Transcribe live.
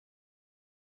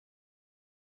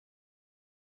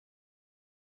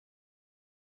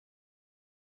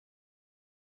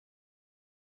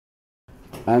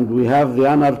and we have the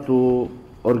honor to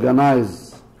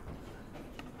organize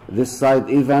this side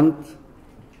event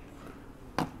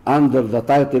under the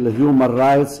title Human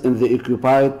Rights in the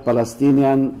Occupied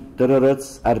Palestinian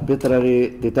Terrorists'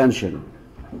 Arbitrary Detention.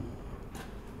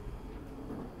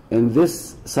 In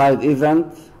this side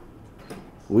event,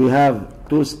 we have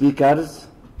two speakers.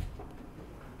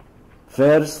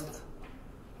 First,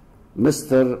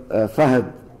 Mr.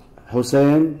 Fahd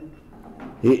Hussein.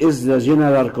 He is the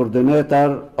General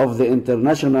Coordinator of the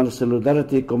International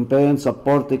Solidarity Campaign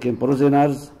supporting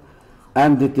prisoners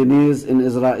and detainees in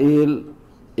Israel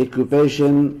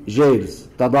occupation jails,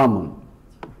 Tadamun.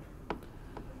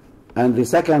 And the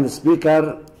second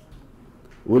speaker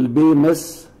will be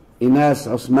Ms. Ines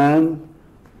Osman.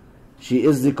 She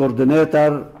is the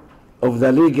coordinator of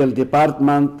the legal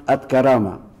department at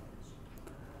Alkarama.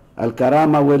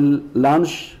 Alkarama will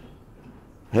launch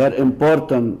her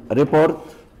important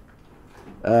report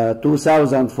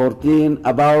 2014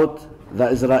 about the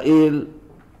Israel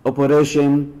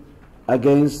operation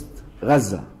against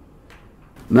Gaza.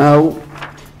 Now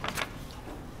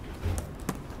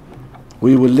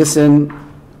we will listen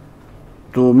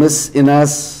to Ms.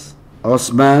 Ines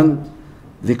Osman,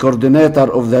 the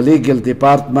coordinator of the legal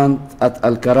department at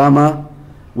Alkarama,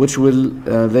 which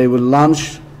they will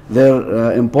launch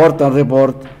their important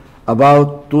report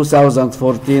about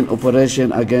 2014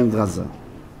 operation against Gaza.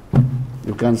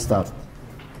 You can start.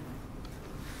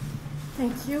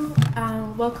 Thank you.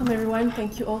 Welcome everyone.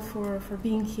 Thank you all for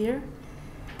being here.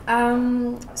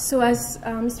 So as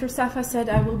Mr. Safa said,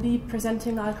 I will be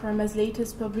presenting Alkarama's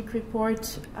latest public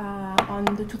report on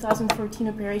the 2014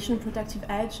 Operation Protective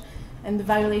Edge and the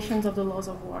violations of the laws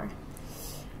of war.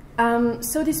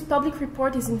 So this public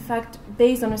report is in fact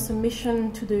based on a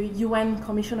submission to the UN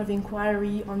Commission of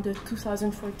Inquiry on the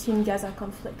 2014 Gaza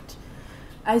conflict.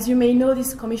 As you may know,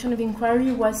 this Commission of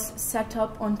Inquiry was set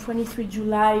up on 23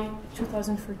 July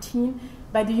 2014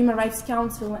 by the Human Rights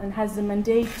Council and has the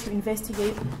mandate to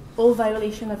investigate all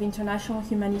violations of international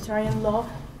humanitarian law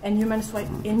and human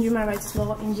rights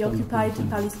law in the occupied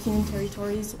Palestinian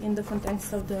territories in the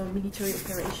context of the military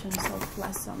operations of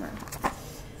last summer.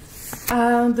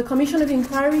 The Commission of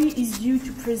Inquiry is due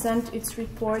to present its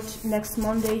report next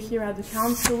Monday here at the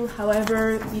Council.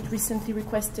 However, it recently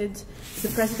requested the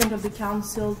President of the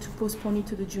Council to postpone it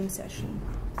to the June session.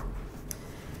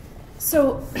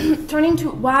 So, turning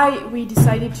to why we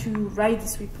decided to write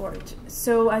this report.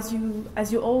 So, as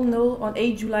you all know, on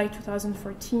 8 July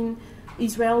 2014,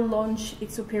 Israel launched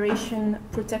its Operation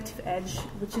Protective Edge,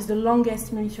 which is the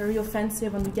longest military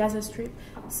offensive on the Gaza Strip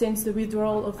since the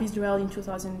withdrawal of Israel in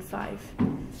 2005.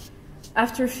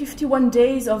 After 51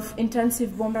 days of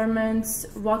intensive bombardments,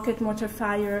 rocket mortar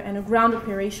fire, and a ground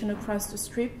operation across the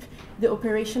Strip, the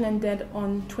operation ended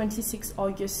on 26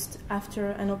 August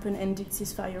after an open-ended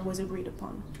ceasefire was agreed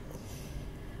upon.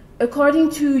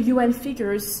 According to UN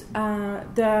figures,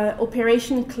 the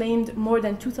operation claimed more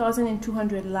than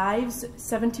 2,200 lives,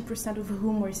 70% of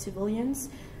whom were civilians,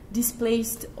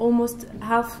 displaced almost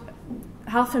half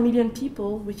a million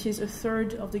people, which is a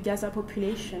third of the Gaza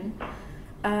population,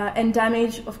 and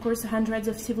damaged, of course, hundreds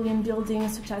of civilian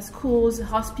buildings such as schools,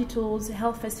 hospitals,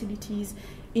 health facilities,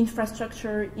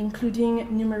 infrastructure,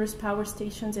 including numerous power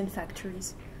stations and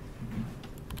factories.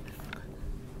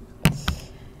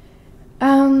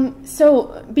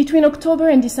 So between October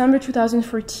and December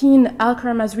 2014,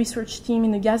 Alkarama's research team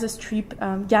in the Gaza Strip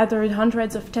gathered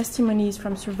hundreds of testimonies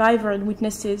from survivors and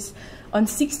witnesses on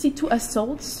 62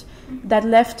 assaults that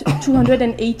left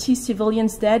 280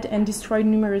 civilians dead and destroyed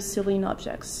numerous civilian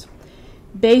objects.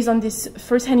 Based on this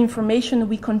first-hand information,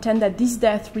 we contend that this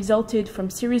death resulted from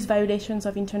serious violations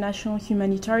of international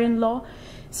humanitarian law,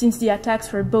 since the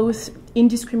attacks were both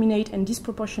indiscriminate and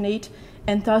disproportionate,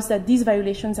 and thus that these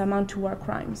violations amount to war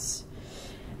crimes.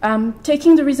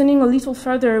 Taking the reasoning a little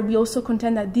further, we also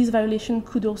contend that these violations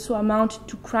could also amount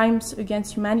to crimes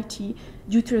against humanity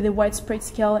due to the widespread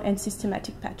scale and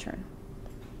systematic pattern.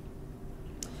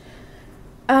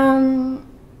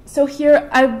 So here,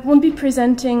 I won't be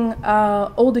presenting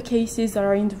all the cases that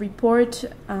are in the report.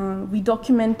 We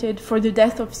documented, for the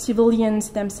death of civilians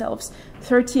themselves,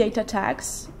 38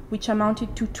 attacks, which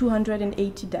amounted to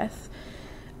 280 deaths.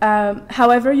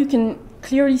 However, you can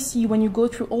clearly see when you go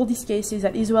through all these cases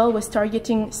that Israel was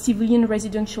targeting civilian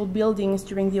residential buildings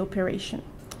during the operation.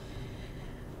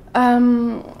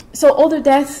 So all the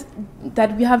deaths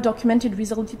that we have documented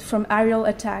resulted from aerial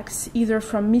attacks, either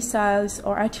from missiles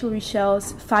or artillery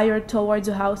shells fired towards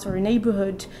a house or a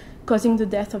neighborhood, causing the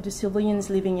death of the civilians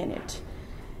living in it.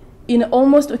 in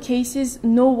almost all cases,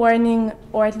 no warning,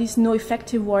 or at least no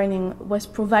effective warning, was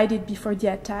provided before the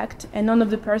attack, and none of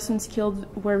the persons killed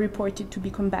were reported to be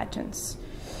combatants.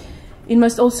 It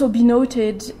must also be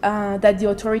noted that the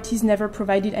authorities never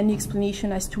provided any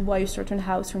explanation as to why a certain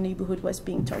house or neighborhood was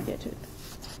being targeted.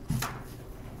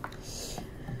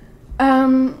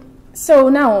 So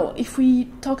now, if we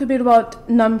talk a bit about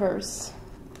numbers.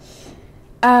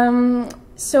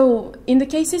 So in the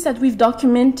cases that we've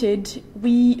documented,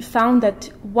 we found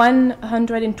that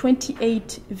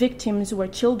 128 victims were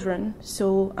children,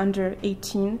 so under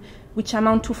 18, which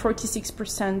amount to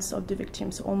 46% of the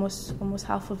victims, so almost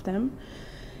half of them.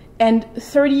 And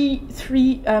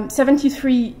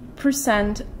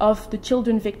 73% of the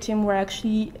children victims were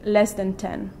actually less than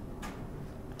 10.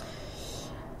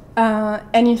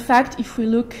 And in fact, if we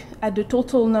look at the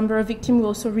total number of victims, we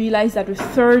also realize that a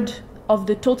third of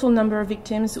the total number of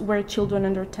victims were children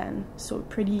under 10, so a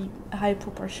pretty high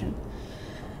proportion.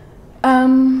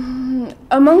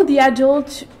 Among the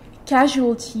adult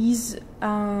casualties,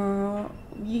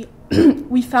 we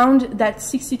found that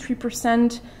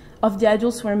 63% of the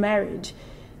adults were married.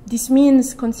 This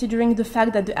means, considering the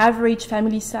fact that the average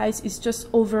family size is just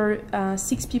over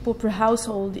 6 people per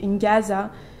household in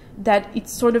Gaza, that it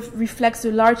sort of reflects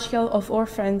the large scale of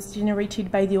orphans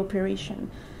generated by the operation.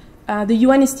 The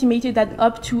UN estimated that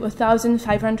up to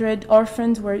 1,500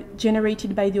 orphans were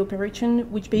generated by the operation,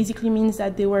 which basically means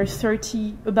that there were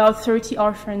about 30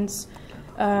 orphans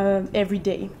every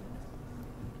day.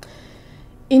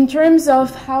 In terms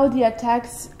of how the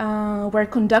attacks were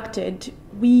conducted,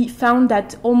 we found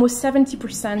that almost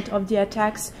 70% of the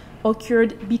attacks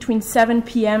occurred between 7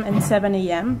 p.m. and 7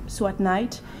 a.m., so at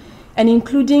night, and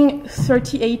including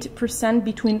 38%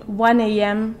 between 1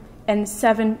 a.m. and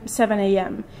 7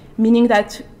 a.m., meaning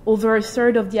that over a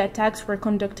third of the attacks were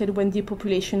conducted when the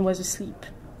population was asleep.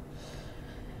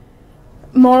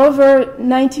 Moreover,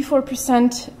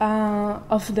 94%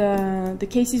 of the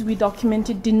cases we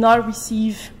documented did not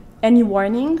receive any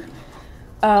warning,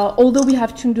 although we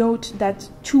have to note that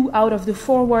 2 out of the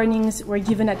 4 warnings were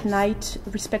given at night,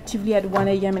 respectively at 1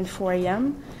 a.m. and 4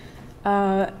 a.m.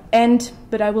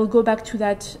 But I will go back to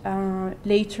that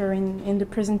later in the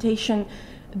presentation.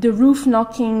 The roof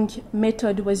knocking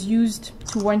method was used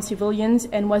to warn civilians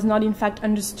and was not in fact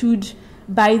understood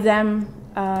by them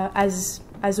as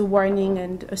a warning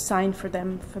and a sign for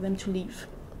them to leave.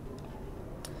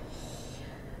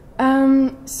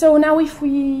 So now if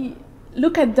we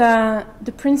look at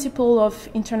the principle of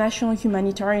international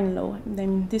humanitarian law,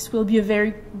 then this will be a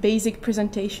very basic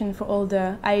presentation for all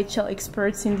the IHL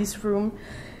experts in this room.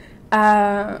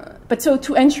 But so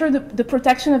to ensure the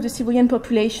protection of the civilian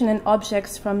population and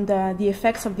objects from the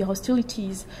effects of the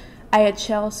hostilities,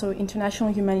 IHL, so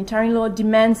international humanitarian law,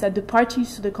 demands that the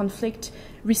parties to the conflict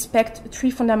respect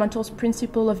 3 fundamental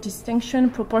principles of distinction,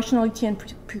 proportionality, and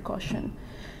precaution.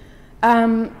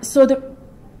 So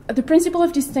the principle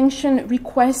of distinction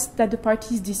requests that the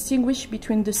parties distinguish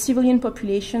between the civilian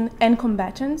population and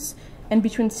combatants, and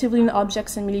between civilian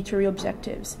objects and military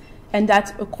objectives, and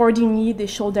that accordingly they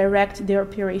shall direct their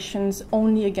operations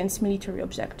only against military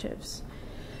objectives.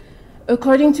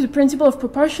 According to the principle of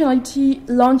proportionality,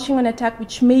 launching an attack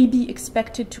which may be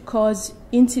expected to cause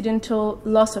incidental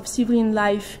loss of civilian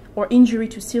life or injury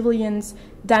to civilians,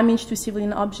 damage to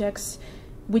civilian objects,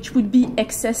 which would be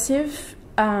excessive,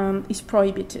 is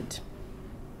prohibited.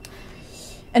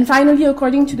 And finally,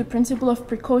 according to the principle of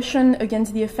precaution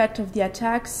against the effect of the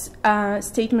attacks,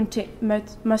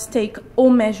 must take all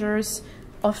measures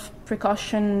of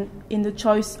precaution in the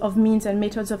choice of means and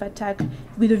methods of attack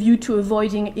with a view to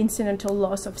avoiding incidental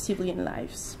loss of civilian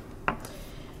lives.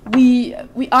 We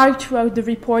argue throughout the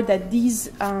report that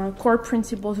these core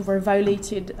principles were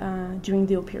violated during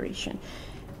the operation.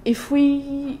 If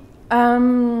we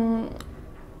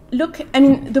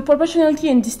the proportionality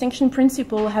and distinction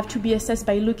principle have to be assessed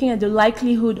by looking at the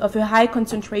likelihood of a high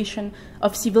concentration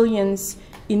of civilians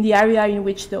in the area in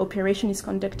which the operation is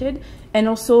conducted, and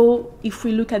also if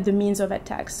we look at the means of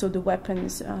attack, so the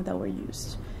weapons that were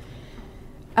used.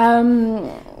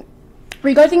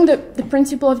 Regarding the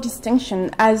principle of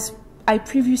distinction, as I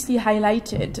previously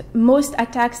highlighted, most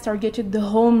attacks targeted the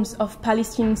homes of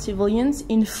Palestinian civilians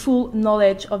in full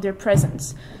knowledge of their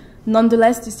presence.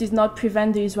 Nonetheless, this did not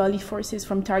prevent the Israeli forces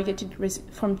from targeting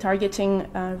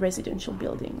residential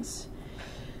buildings.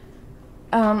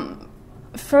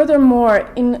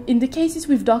 Furthermore, in the cases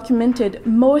we've documented,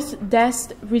 most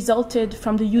deaths resulted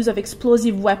from the use of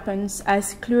explosive weapons,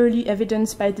 as clearly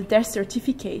evidenced by the death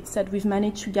certificates that we've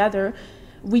managed to gather,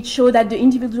 which show that the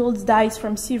individuals died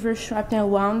from severe shrapnel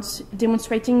wounds,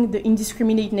 demonstrating the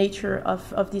indiscriminate nature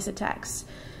of these attacks.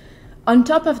 On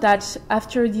top of that,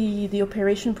 after the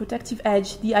Operation Protective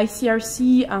Edge, the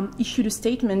ICRC issued a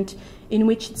statement in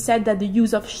which it said that the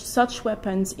use of such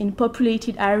weapons in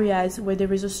populated areas where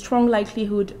there is a strong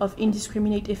likelihood of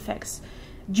indiscriminate effects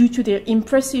due to their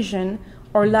imprecision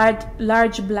or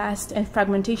large blast and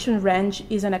fragmentation range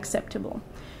is unacceptable.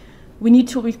 We need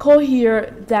to recall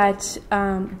here that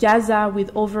Gaza, with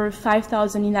over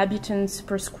 5,000 inhabitants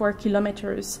per square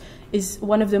kilometers, is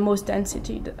one of the most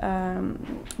densely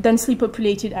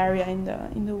populated area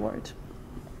in the world.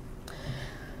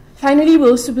 Finally, we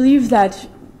also believe that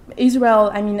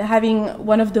Israel, having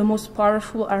one of the most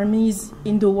powerful armies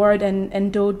in the world and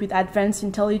endowed with advanced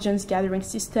intelligence gathering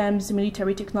systems,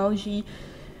 military technology,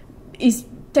 is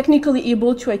technically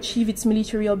able to achieve its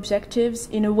military objectives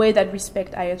in a way that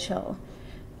respects IHL.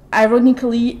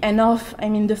 Ironically enough,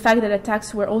 the fact that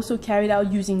attacks were also carried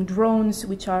out using drones,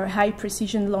 which are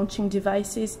high-precision launching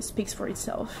devices, speaks for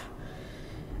itself.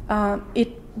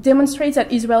 It demonstrates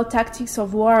that Israel's tactics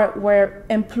of war were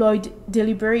employed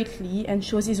deliberately and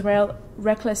shows Israel's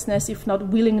recklessness, if not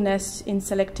willingness, in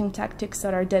selecting tactics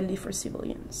that are deadly for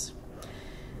civilians.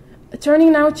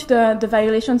 Turning now to the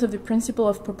violations of the principle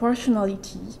of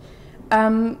proportionality,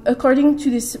 according to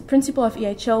this principle of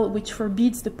EHL, which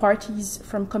forbids the parties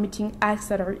from committing acts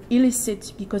that are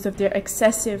illicit because of their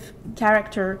excessive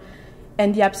character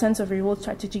and the absence of a real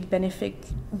strategic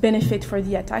benefit for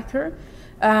the attacker,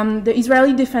 the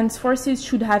Israeli Defense Forces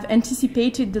should have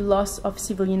anticipated the loss of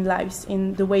civilian lives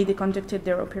in the way they conducted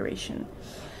their operation.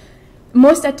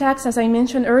 Most attacks, as I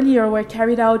mentioned earlier, were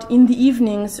carried out in the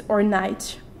evenings or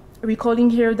night, recalling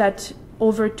here that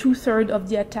over 2/3 of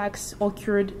the attacks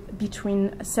occurred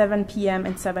between 7 p.m.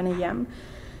 and 7 a.m.,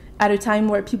 at a time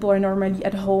where people are normally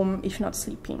at home, if not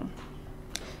sleeping.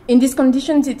 In these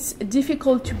conditions, it's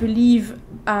difficult to believe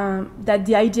that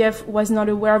the IDF was not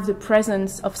aware of the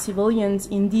presence of civilians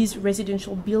in these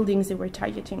residential buildings they were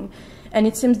targeting. And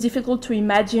it seems difficult to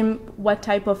imagine what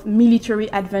type of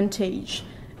military advantage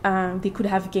they could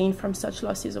have gained from such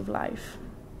losses of life.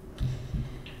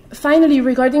 Finally,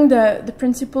 regarding the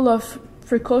principle of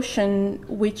precaution,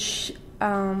 which,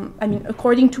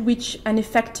 according to which an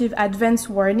effective advance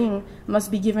warning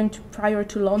must be given prior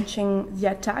to launching the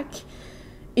attack,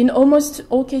 in almost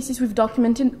all cases we've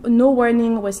documented, no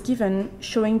warning was given,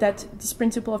 showing that this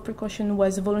principle of precaution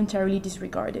was voluntarily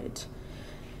disregarded.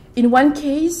 In one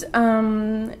case,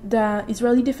 the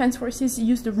Israeli Defense Forces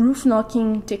used the roof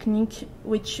knocking technique,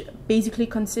 which basically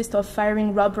consists of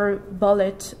firing rubber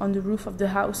bullets on the roof of the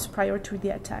house prior to the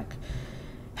attack.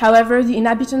 However, the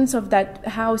inhabitants of that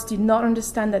house did not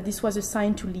understand that this was a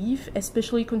sign to leave,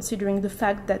 especially considering the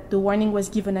fact that the warning was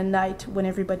given at night when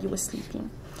everybody was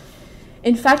sleeping.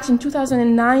 In fact, in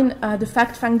 2009, the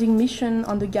fact-finding mission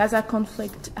on the Gaza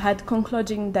conflict had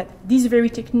concluded that this very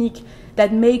technique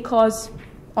that may cause,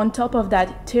 on top of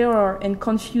that, terror and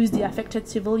confuse the affected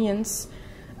civilians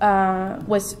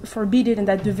was forbidden, and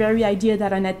that the very idea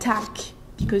that an attack,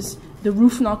 because the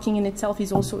roof knocking in itself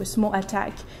is also a small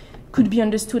attack, could be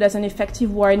understood as an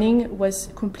effective warning was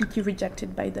completely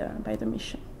rejected by the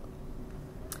mission.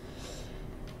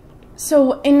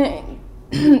 So,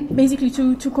 basically,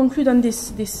 to conclude on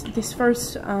this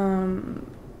first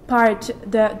part,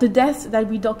 the deaths that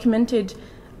we documented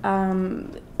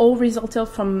all resulted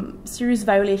from serious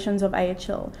violations of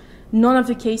IHL. None of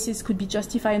the cases could be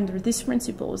justified under these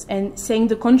principles, and saying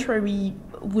the contrary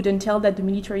would entail that the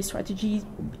military strategy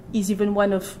is even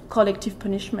one of collective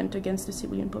punishment against the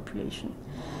civilian population.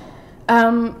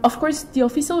 Of course, the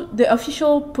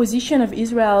official position of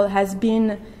Israel has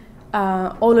been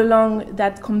all along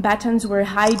that combatants were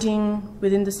hiding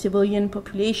within the civilian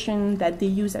population, that they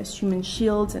use as human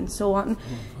shields and so on,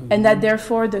 and that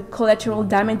therefore the collateral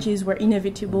damages were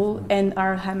inevitable and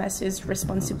are Hamas's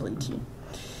responsibility.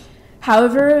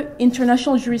 However,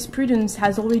 international jurisprudence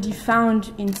has already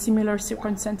found in similar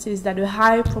circumstances that a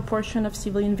high proportion of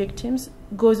civilian victims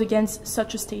goes against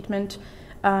such a statement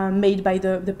made by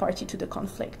the party to the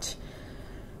conflict.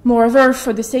 Moreover,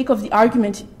 for the sake of the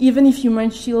argument, even if human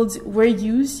shields were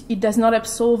used, it does not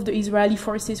absolve the Israeli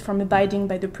forces from abiding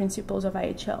by the principles of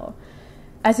IHL,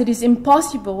 as it is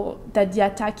impossible that the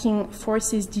attacking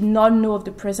forces did not know of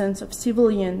the presence of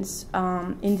civilians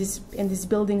in these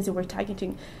buildings they were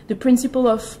targeting. The principle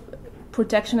of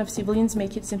protection of civilians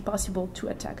makes it impossible to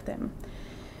attack them.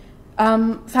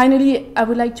 Finally, I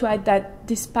would like to add that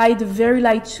despite the very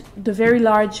large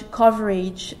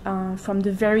coverage from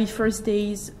the very first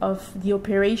days of the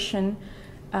operation,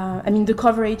 the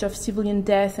coverage of civilian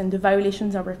death and the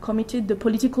violations that were committed, the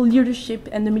political leadership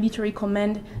and the military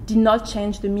command did not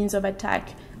change the means of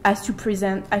attack as to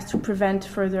prevent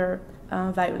further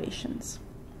violations.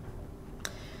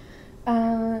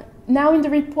 Now in the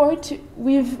report,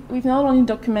 we've not only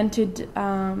documented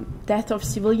death of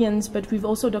civilians, but we've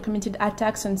also documented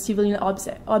attacks on civilian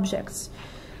objects.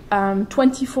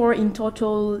 24 in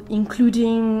total,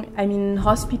 including,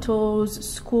 hospitals,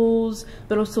 schools,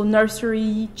 but also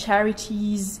nursery,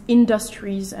 charities,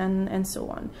 industries, and so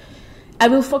on. I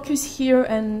will focus here,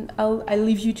 and I'll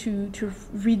leave you to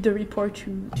read the report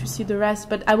to see the rest,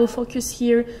 but I will focus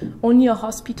here only on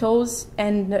hospitals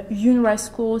and UNRWA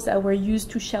schools that were used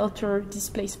to shelter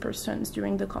displaced persons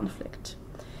during the conflict.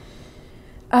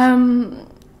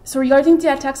 So regarding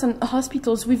the attacks on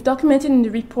hospitals, we've documented in the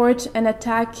report an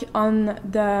attack on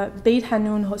the Beit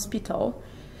Hanun hospital,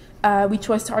 which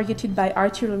was targeted by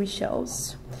artillery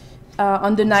shells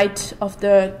on the night of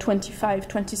the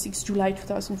 26 July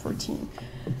 2014.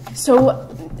 So,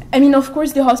 of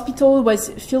course, the hospital was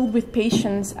filled with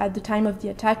patients at the time of the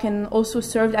attack and also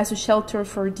served as a shelter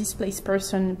for displaced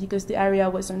persons because the area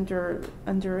was under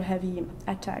heavy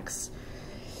attacks.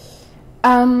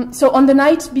 So on the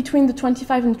night between the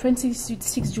 25 and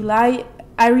 26 July,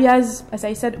 areas, as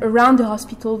I said, around the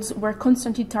hospitals were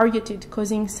constantly targeted,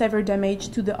 causing severe damage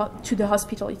to the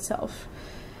hospital itself.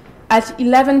 At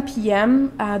 11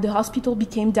 p.m., the hospital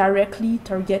became directly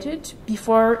targeted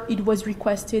before it was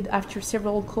requested after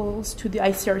several calls to the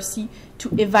ICRC to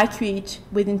evacuate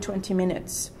within 20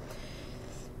 minutes.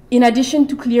 In addition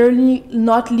to clearly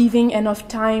not leaving enough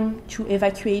time to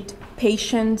evacuate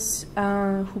patients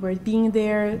who were being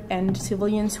there and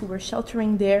civilians who were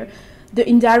sheltering there, the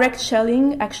indirect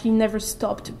shelling actually never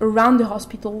stopped around the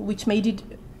hospital, which made it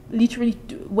literally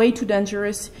way too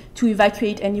dangerous to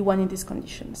evacuate anyone in these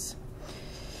conditions.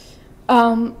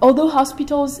 Although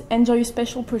hospitals enjoy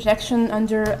special protection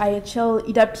under IHL,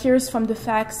 it appears from the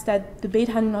facts that the Beit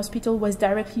Hanun hospital was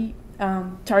directly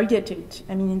targeted,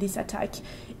 in this attack,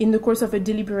 in the course of a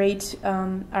deliberate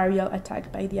aerial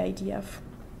attack by the IDF.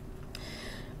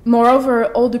 Moreover,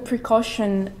 all the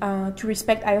precautions to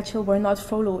respect IHL were not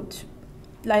followed.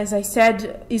 As I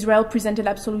said, Israel presented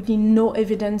absolutely no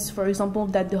evidence, for example,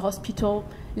 that the hospital,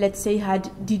 let's say,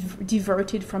 had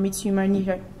diverted from its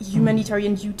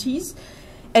humanitarian duties.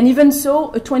 And even so,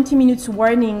 a 20 minutes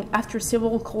warning after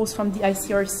several calls from the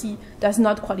ICRC does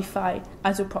not qualify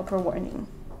as a proper warning.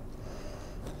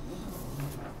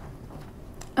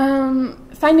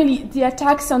 Finally, the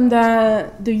attacks on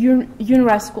the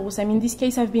UNRWA schools, these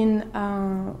cases have been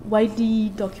widely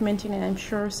documented, and I'm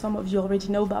sure some of you already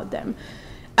know about them.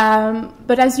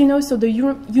 But as you know, so the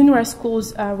UNRWA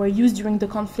schools were used during the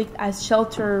conflict as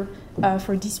shelter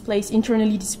for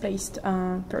internally displaced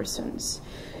persons.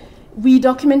 We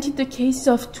documented the cases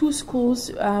of two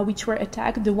schools which were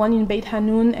attacked, the one in Beit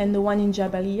Hanun and the one in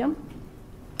Jabalia,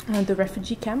 the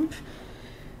refugee camp.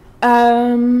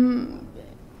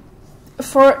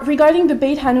 Regarding the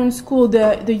Beit Hanun school,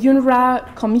 the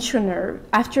UNRWA commissioner,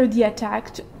 after the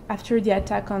attack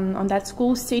on that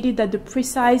school, stated that the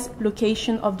precise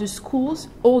location of the schools,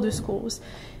 all the schools,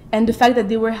 and the fact that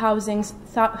they were housing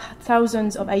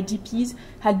thousands of IDPs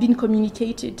had been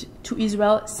communicated to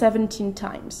Israel 17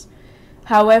 times.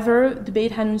 However, the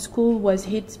Beit Hanun school was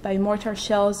hit by mortar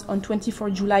shells on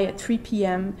 24 July at 3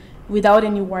 p.m. without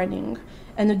any warning,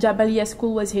 and the Jabalia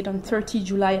school was hit on 30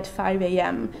 July at 5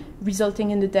 a.m.,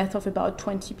 resulting in the death of about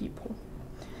 20 people.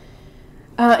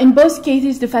 In both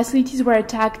cases, the facilities were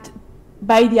attacked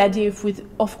by the IDF with,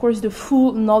 of course, the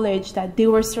full knowledge that they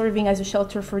were serving as a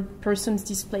shelter for persons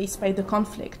displaced by the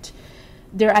conflict.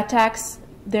 Their attacks,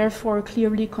 therefore,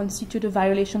 clearly constitute a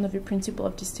violation of the principle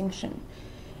of distinction.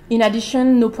 In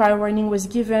addition, no prior warning was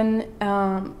given,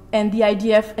 and the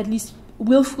IDF, at least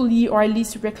willfully or at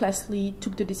least recklessly,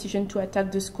 took the decision to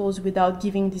attack the schools without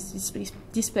giving these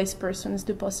displaced persons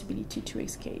the possibility to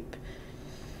escape.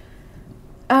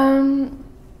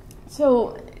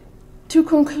 So, to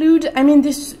conclude,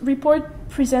 this report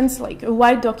presents a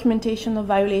wide documentation of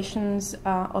violations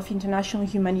of international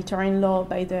humanitarian law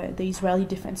by the Israeli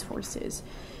Defense Forces.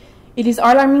 It is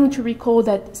alarming to recall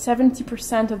that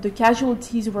 70% of the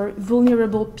casualties were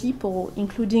vulnerable people,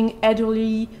 including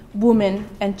elderly, women,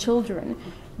 and children,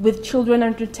 with children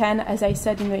under 10, as I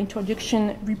said in the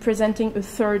introduction, representing a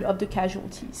third of the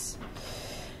casualties.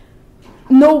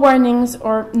 No warnings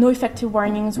or no effective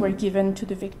warnings were given to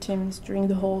the victims during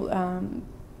the whole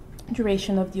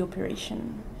duration of the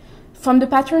operation. From the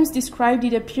patterns described,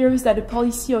 it appears that a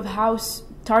policy of house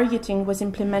targeting was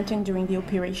implemented during the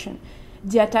operation.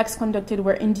 The attacks conducted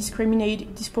were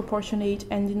indiscriminate, disproportionate,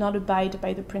 and did not abide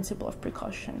by the principle of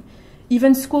precaution.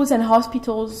 Even schools and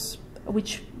hospitals,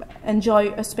 which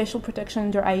enjoy a special protection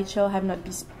under IHL,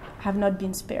 have not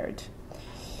been spared.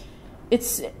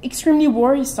 It's extremely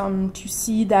worrisome to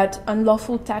see that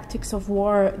unlawful tactics of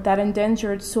war that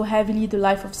endangered so heavily the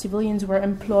life of civilians were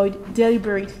employed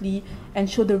deliberately and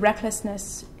show the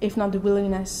recklessness, if not the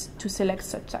willingness, to select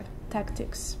such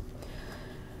tactics.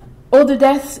 All the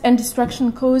deaths and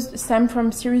destruction caused stem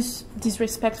from serious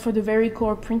disrespect for the very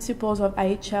core principles of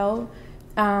IHL,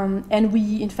 and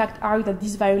we in fact argue that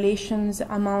these violations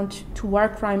amount to war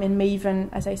crime and may even,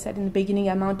 as I said in the beginning,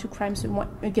 amount to crimes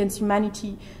against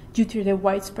humanity due to their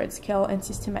widespread scale and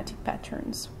systematic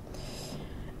patterns.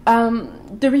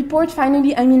 The report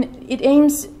finally, it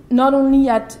aims not only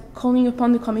at calling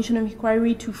upon the Commission of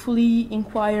Inquiry to fully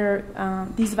inquire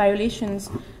these violations,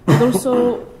 but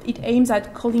also it aims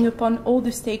at calling upon all the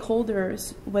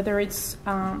stakeholders, whether it's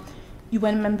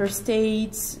UN member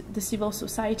states, the civil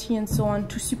society, and so on,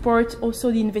 to support also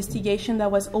the investigation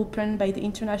that was opened by the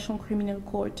International Criminal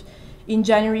Court in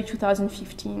January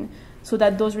 2015, so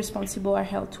that those responsible are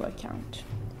held to account.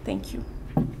 Thank you.